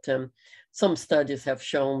think that some studies have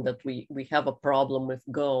shown that we have a problem with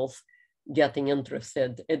girls getting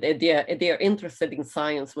interested. They are interested in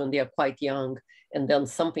science when they are quite young, and then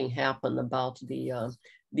something happened about the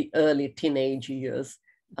early teenage years,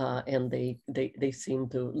 and they seem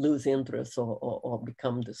to lose interest or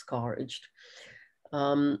become discouraged.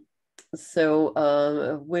 So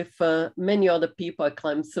with many other people, I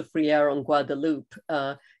climbed Soufriere on Guadeloupe.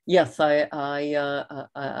 Yes, I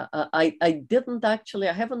didn't actually,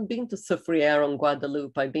 I haven't been to Soufriere on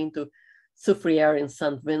Guadeloupe. I've been to Soufriere in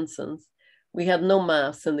St. Vincent. We had no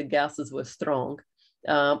mass and the gases were strong.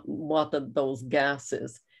 What are those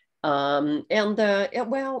gases? Well,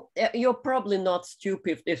 you're probably not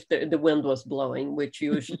stupid if the wind was blowing, which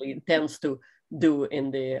usually tends to do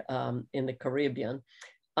in the Caribbean.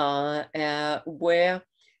 Where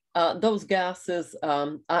those gases,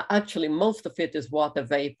 actually most of it is water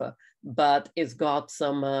vapor, but it's got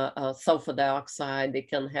some sulfur dioxide. It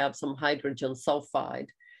can have some hydrogen sulfide,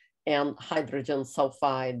 and hydrogen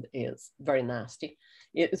sulfide is very nasty.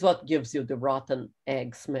 It's what gives you the rotten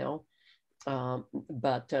egg smell.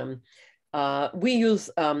 We use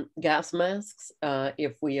gas masks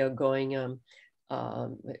if we are going,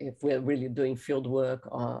 if we're really doing field work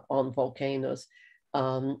on volcanoes.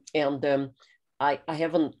 I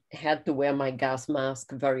haven't had to wear my gas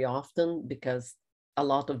mask very often because a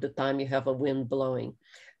lot of the time you have a wind blowing.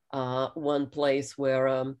 One place where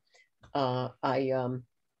I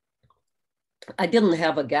didn't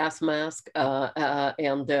have a gas mask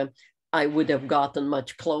and I would have gotten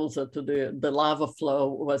much closer to the lava flow,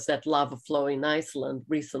 was that lava flow in Iceland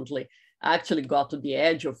recently. I actually got to the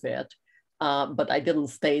edge of it. But I didn't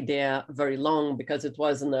stay there very long because it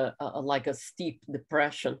wasn't like a steep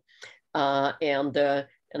depression, and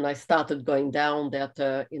I started going down that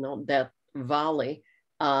that valley,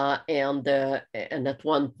 and at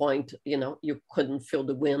one point you couldn't feel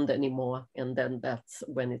the wind anymore, and then that's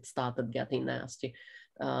when it started getting nasty.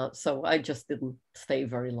 So I just didn't stay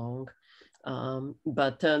very long,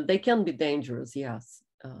 but they can be dangerous, yes.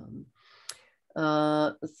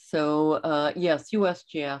 Yes,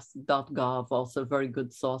 usgs.gov, also a very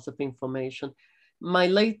good source of information. My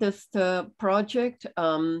latest project,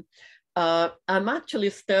 I'm actually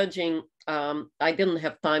studying, I didn't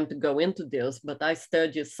have time to go into this, but I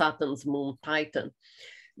study Saturn's moon Titan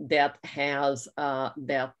that has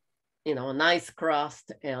that, an ice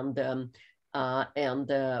crust and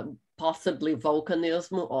possibly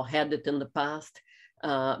volcanism, or had it in the past,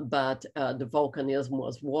 but the volcanism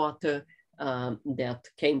was water that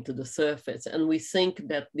came to the surface. And we think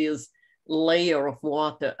that this layer of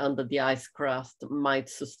water under the ice crust might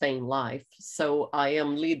sustain life. So I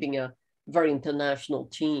am leading a very international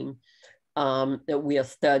team that we are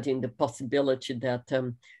studying the possibility that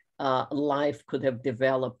life could have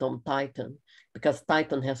developed on Titan, because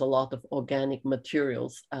Titan has a lot of organic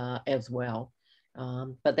materials as well.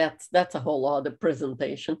 But that's a whole other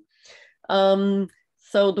presentation.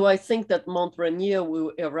 So do I think that Mount Rainier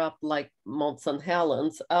will erupt like Mount St.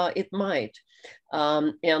 Helens? It might.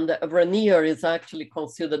 And Rainier is actually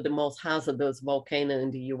considered the most hazardous volcano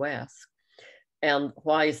in the US. And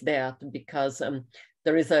why is that? Because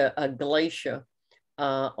there is a glacier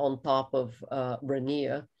on top of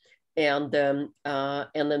Rainier, and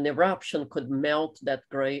an eruption could melt that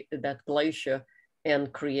glacier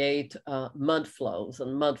and create mud flows,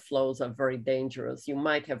 and mud flows are very dangerous. You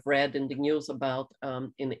might have read in the news about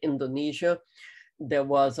in Indonesia, there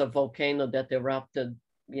was a volcano that erupted,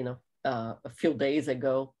 a few days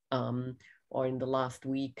ago or in the last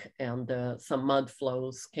week, and some mud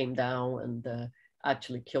flows came down and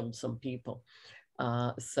actually killed some people.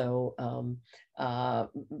 Mud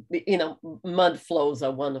flows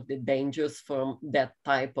are one of the dangers from that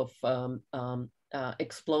type of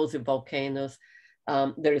explosive volcanoes.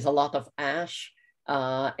 There is a lot of ash,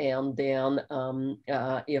 and then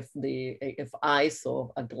if ice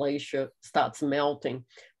or a glacier starts melting,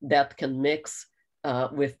 that can mix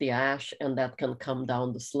with the ash, and that can come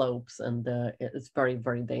down the slopes, and it's very,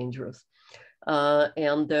 very dangerous.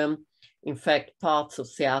 In fact, parts of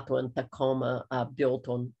Seattle and Tacoma are built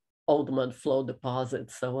on old mud flow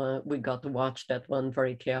deposits. So we got to watch that one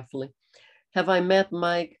very carefully. Have I met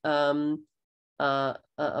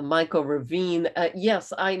Michael Ravine?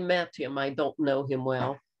 Yes, I met him. I don't know him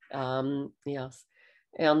well. Yes.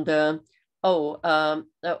 And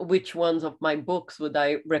which ones of my books would I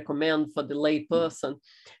recommend for the lay person?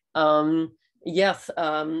 Yes,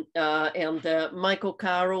 Michael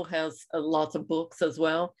Carroll has lots of books as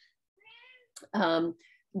well.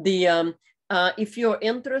 If you're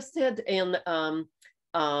interested in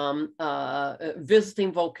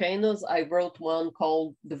visiting volcanoes, I wrote one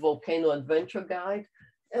called The Volcano Adventure Guide.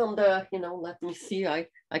 And, let me see, I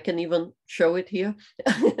can even show it here.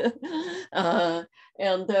 A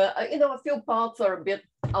few parts are a bit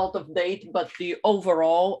out of date, but the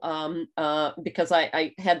overall, because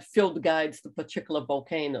I had field guides to particular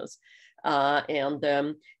volcanoes. So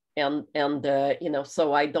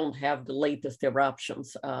I don't have the latest eruptions,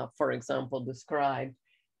 for example, described.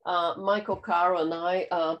 Michael Carroll and I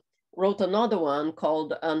wrote another one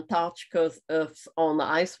called Antarctica's Earth's Own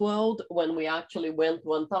Ice World, when we actually went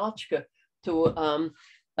to Antarctica to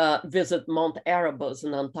visit Mount Erebus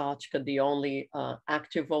in Antarctica, the only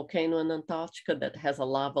active volcano in Antarctica that has a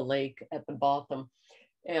lava lake at the bottom.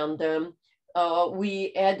 And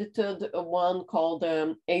we edited one called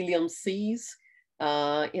Alien Seas,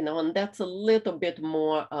 and that's a little bit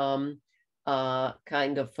more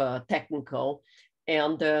kind of technical.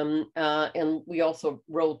 And we also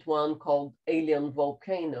wrote one called Alien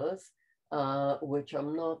Volcanoes, which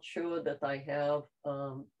I'm not sure that I have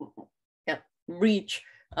at reach,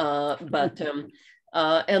 but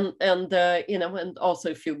and also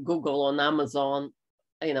if you Google on Amazon,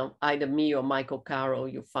 either me or Michael Carroll,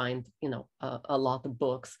 you find a lot of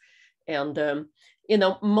books. And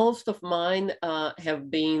most of mine have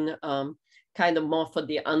been kind of more for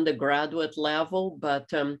the undergraduate level, but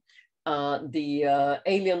the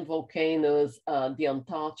Alien Volcanoes, the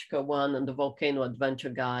Antarctica one, and the Volcano Adventure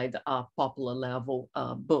Guide are popular level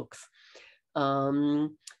books.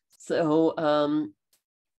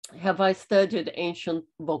 Have I studied ancient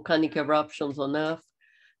volcanic eruptions on Earth?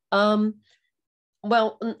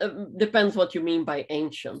 Well, depends what you mean by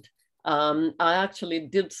ancient. I actually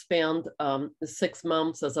did spend 6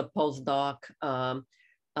 months as a postdoc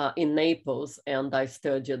in Naples, and I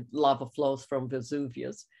studied lava flows from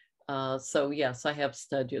Vesuvius. So yes, I have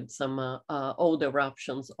studied some old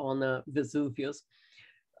eruptions on Vesuvius.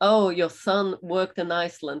 Oh, your son worked in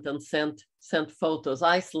Iceland and sent photos.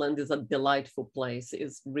 Iceland is a delightful place.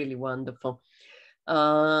 It's really wonderful.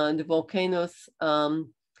 The volcanoes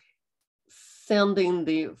sending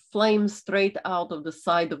the flames straight out of the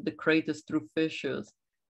side of the craters through fissures.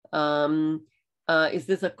 Is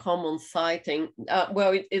this a common sighting?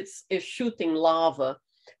 Well, it's shooting lava.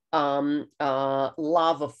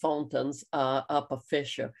 Lava fountains up a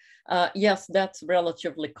fissure. Yes, that's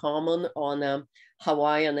relatively common on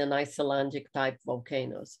Hawaiian and Icelandic type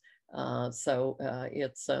volcanoes.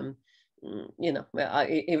 It's,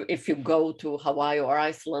 if you go to Hawaii or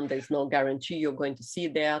Iceland, there's no guarantee you're going to see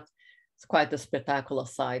that. It's quite a spectacular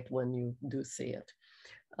sight when you do see it.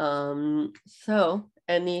 So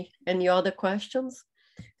any other questions?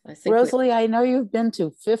 I think Rosaly, I know you've been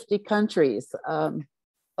to 50 countries.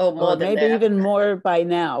 Oh, more than maybe that. even more by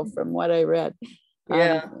now, from what I read.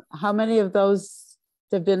 Yeah. How many of those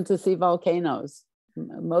have been to see volcanoes?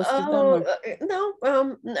 Most of them? No,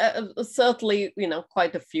 certainly,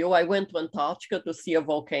 quite a few. I went to Antarctica to see a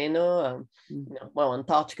volcano. Well,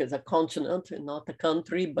 Antarctica is a continent and not a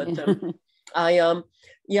country, but I went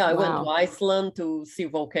to Iceland to see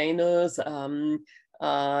volcanoes,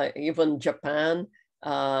 even Japan.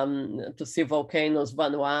 To see volcanoes,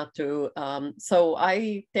 Vanuatu. So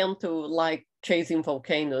I tend to like chasing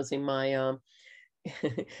volcanoes in my,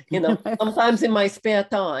 sometimes in my spare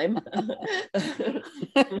time.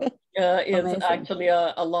 It's actually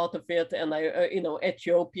a lot of it. And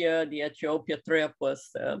Ethiopia, the Ethiopia trip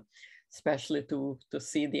was especially to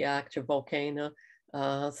see the active volcano.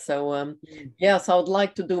 Yes, I would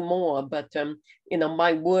like to do more, but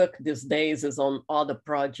my work these days is on other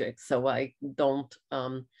projects, so I don't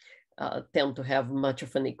tend to have much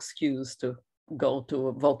of an excuse to go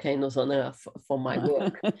to volcanoes on Earth for my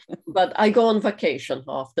work. But I go on vacation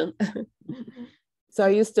often. So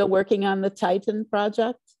are you still working on the Titan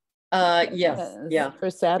project? Yes, yeah. For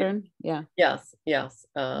Saturn, yeah. Yes.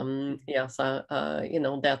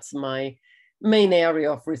 That's my main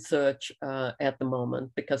area of research at the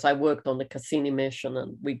moment, because I worked on the Cassini mission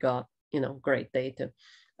and we got, great data.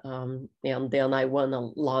 And then I won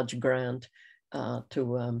a large grant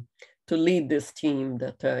to lead this team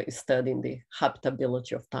that is studying the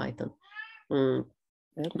habitability of Titan.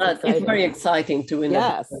 But it's very exciting too.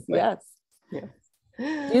 Yes, yes. Yeah.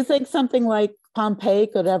 Do you think something like Pompeii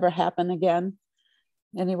could ever happen again?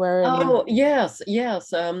 Anywhere? Oh, yes,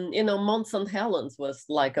 yes. You know, Mount St. Helens was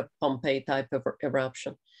like a Pompeii type of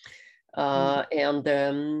eruption. And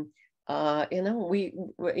you know, we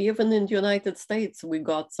even in the United States, we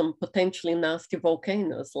got some potentially nasty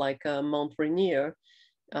volcanoes like Mount Rainier.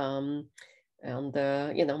 And,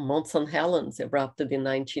 you know, Mount St. Helens erupted in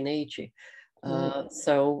 1980.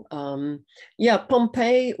 So, yeah,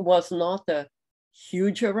 Pompeii was not a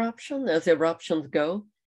huge eruption as eruptions go.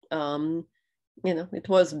 You know, it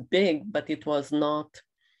was big, but it was not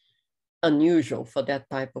unusual for that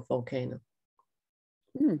type of volcano.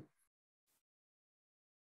 You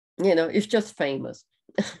know, it's just famous.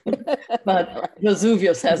 But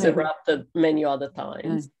Vesuvius has erupted many other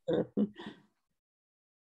times.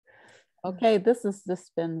 Okay, this has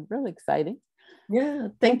just been really exciting. Yeah,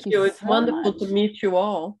 thank you. It's so wonderful to meet you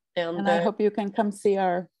all. And I hope you can come see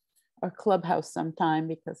our clubhouse sometime,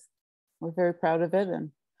 because we're very proud of it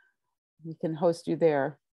and we can host you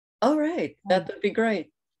there. All right, that would be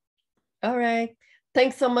great. All right,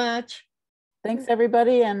 thanks so much. Thanks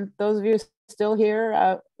everybody, and those of you still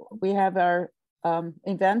here, we have our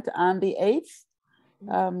event on the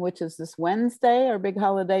 8th, which is this Wednesday, our big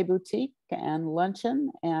holiday boutique and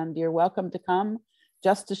luncheon, and you're welcome to come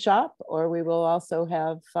just to shop, or we will also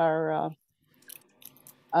have our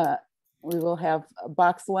we will have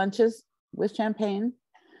box lunches with champagne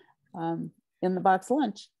in the box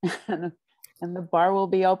lunch. And the bar will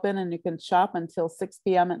be open and you can shop until 6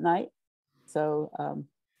 p.m. at night. So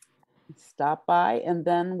stop by, and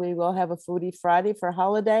then we will have a Foodie Friday for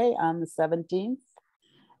holiday on the 17th.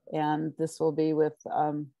 And this will be with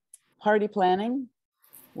party planning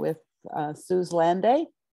with Sue's Land Day.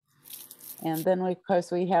 And then of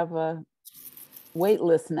course we have a wait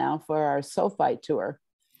list now for our SoFi tour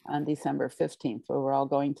on December 15th, where we're all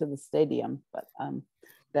going to the stadium. But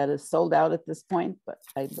that is sold out at this point, but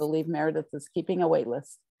I believe Meredith is keeping a wait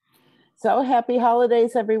list. So happy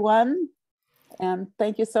holidays, everyone. And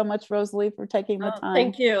thank you so much, Rosaly, for taking the time.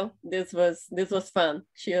 Thank you. This was fun.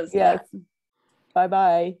 Cheers. Yes.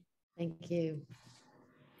 Bye-bye. Thank you.